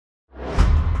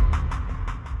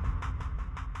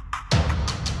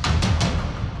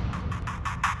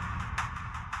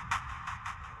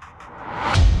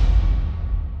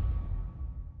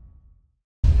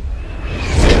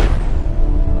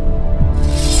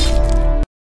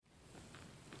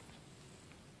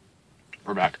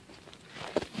We're back.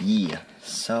 Yeah,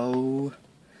 so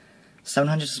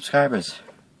 700 subscribers.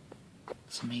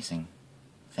 It's amazing.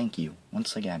 Thank you,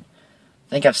 once again. I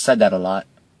think I've said that a lot,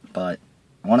 but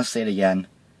I want to say it again.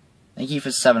 Thank you for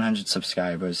 700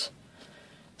 subscribers.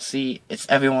 See, it's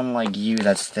everyone like you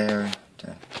that's there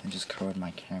to... I just covered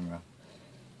my camera.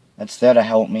 That's there to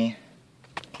help me,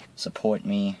 support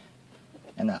me.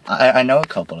 And I know a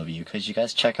couple of you, because you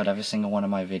guys check out every single one of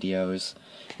my videos.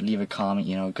 You leave a comment,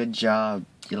 you know, good job,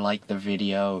 you like the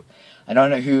video. I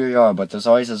don't know who you are, but there's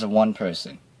always this one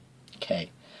person. Okay,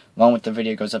 one with the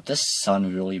video goes up, this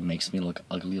sun really makes me look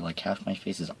ugly, like half my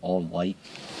face is all white,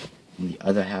 and the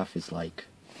other half is like,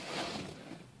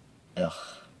 ugh.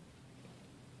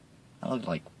 I look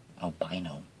like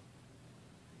albino.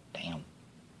 Damn.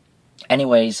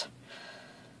 Anyways,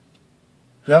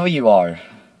 whoever you are,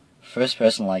 first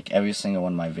person like every single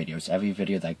one of my videos, every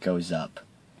video that goes up,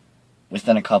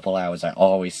 within a couple hours I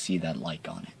always see that like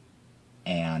on it.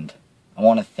 And I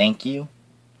want to thank you.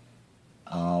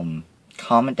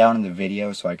 Comment down in the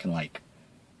video so I can like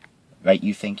write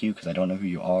you thank you, because I don't know who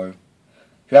you are.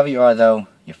 Whoever you are though,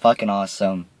 you're fucking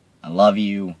awesome. I love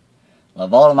you.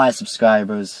 Love all of my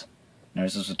subscribers. And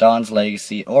this is Don's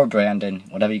Legacy, or Brandon,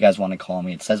 whatever you guys want to call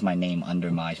me. It says my name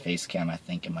under my face cam, I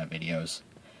think, in my videos.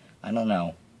 I don't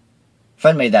know.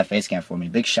 Friend made that face cam for me.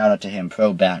 Big shout out to him,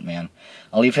 Pro Batman.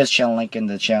 I'll leave his channel link in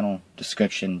the channel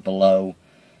description below.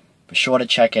 Be sure to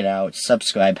check it out.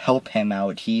 Subscribe. Help him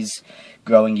out. He's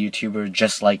growing YouTuber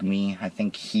just like me. I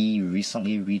think he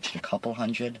recently reached a couple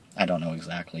hundred. I don't know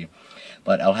exactly.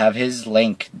 But I'll have his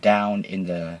link down in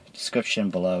the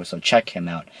description below, so check him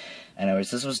out.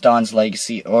 Anyways, this was Don's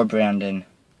Legacy, or Brandon,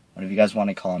 whatever you guys want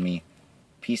to call me.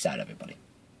 Peace out, everybody.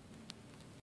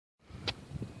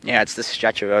 Yeah, it's this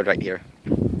stretch of road right here.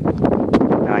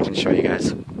 Now I can show you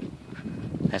guys.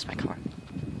 There's my car.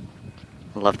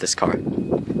 I love this car.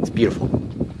 It's beautiful.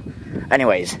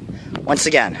 Anyways, once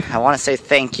again, I want to say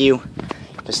thank you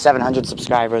for 700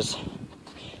 subscribers.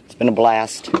 It's been a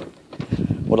blast.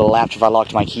 Would have laughed if I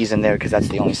locked my keys in there, because that's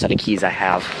the only set of keys I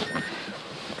have.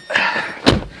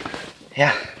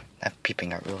 Yeah, that beeping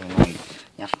got really annoying.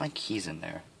 Yeah, if my keys in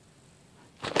there.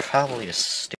 Probably a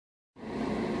stupid.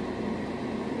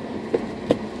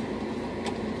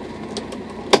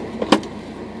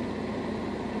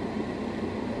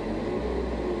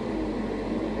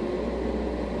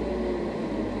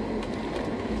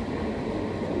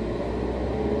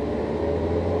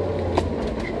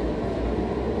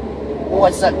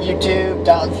 What's up, YouTube?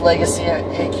 Don's Legacy,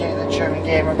 aka the German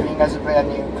Gamer, bringing you guys a brand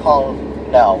new call.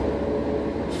 No.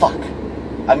 Fuck.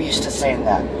 I'm used to saying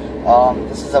that.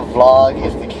 This is a vlog.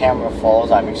 If the camera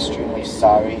falls, I'm extremely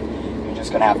sorry. You're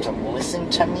just gonna have to listen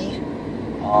to me.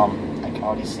 I can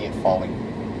already see it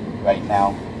falling right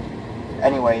now.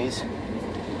 Anyways,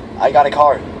 I got a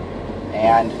car.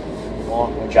 And,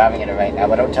 well, we're driving it right now.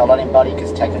 But don't tell anybody,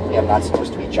 because technically I'm not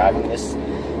supposed to be driving this,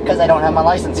 because I don't have my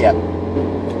license yet.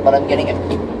 But I'm getting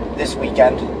it this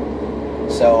weekend.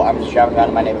 So I'm just driving around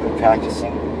in my neighborhood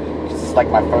practicing. This is like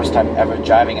my first time ever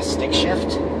driving a stick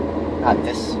shift. Not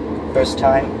this first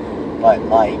time, but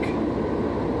like,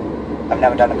 I've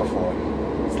never done it before.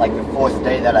 It's like the 4th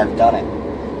day that I've done it.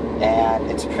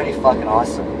 And it's pretty fucking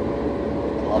awesome.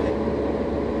 I love it.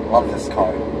 Love this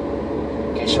car.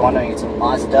 In case you're wondering, it's a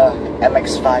Mazda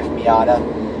MX-5 Miata.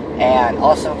 And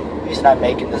also, the reason I'm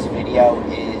making this video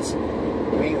is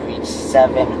we reached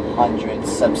 700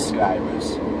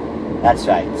 subscribers. That's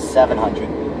right, 700.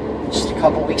 Just a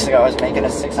couple weeks ago, I was making a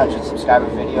 600 subscriber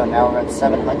video, and now we're at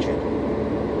 700.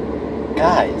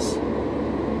 Guys,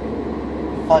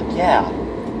 fuck yeah.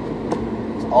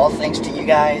 It's all thanks to you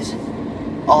guys,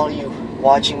 all you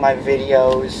watching my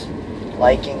videos,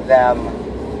 liking them,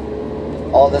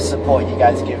 all the support you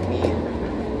guys give me,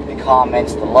 the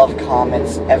comments, the love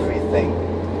comments, everything.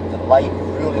 The light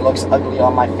really looks ugly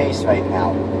on my face right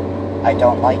now. I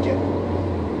don't like it.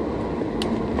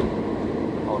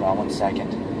 Hold on 1 second.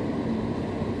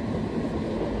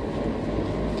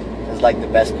 This is like the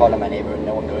best part of my neighborhood.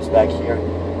 No one goes back here.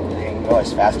 I can go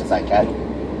as fast as I can.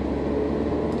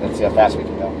 Let's see how fast we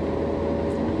can go.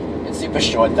 It's super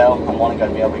short though. I'm only going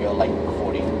to be able to go like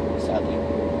 40, sadly.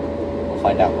 We'll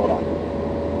find out. Hold on.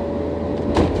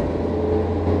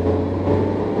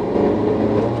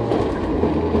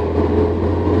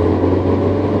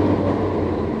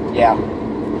 Yeah,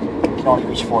 can only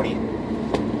reach 40.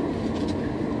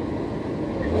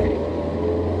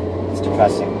 It's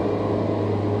depressing.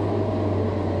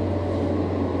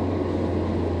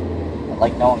 But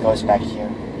like no one goes back here.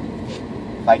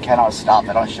 If I can, I'll stop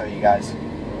it. I'll show you guys.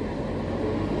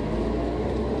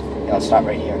 Yeah, I'll stop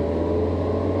right here.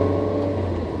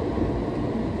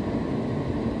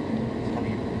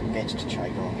 just to try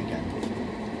going again.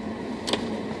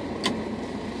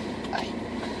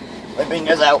 My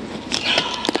finger's out.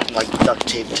 I'm like duct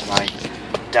taped to my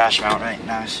dash mount right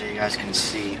now so you guys can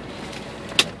see.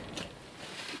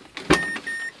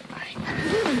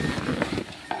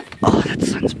 Oh, that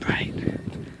sun's bright.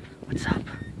 What's up?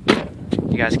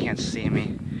 You guys can't see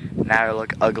me. Now I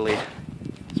look ugly.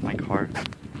 It's my car.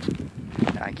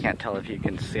 I can't tell if you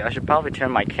can see. I should probably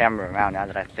turn my camera around now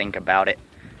that I think about it.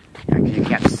 Yeah, 'cause you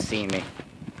can't see me.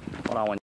 Hold on one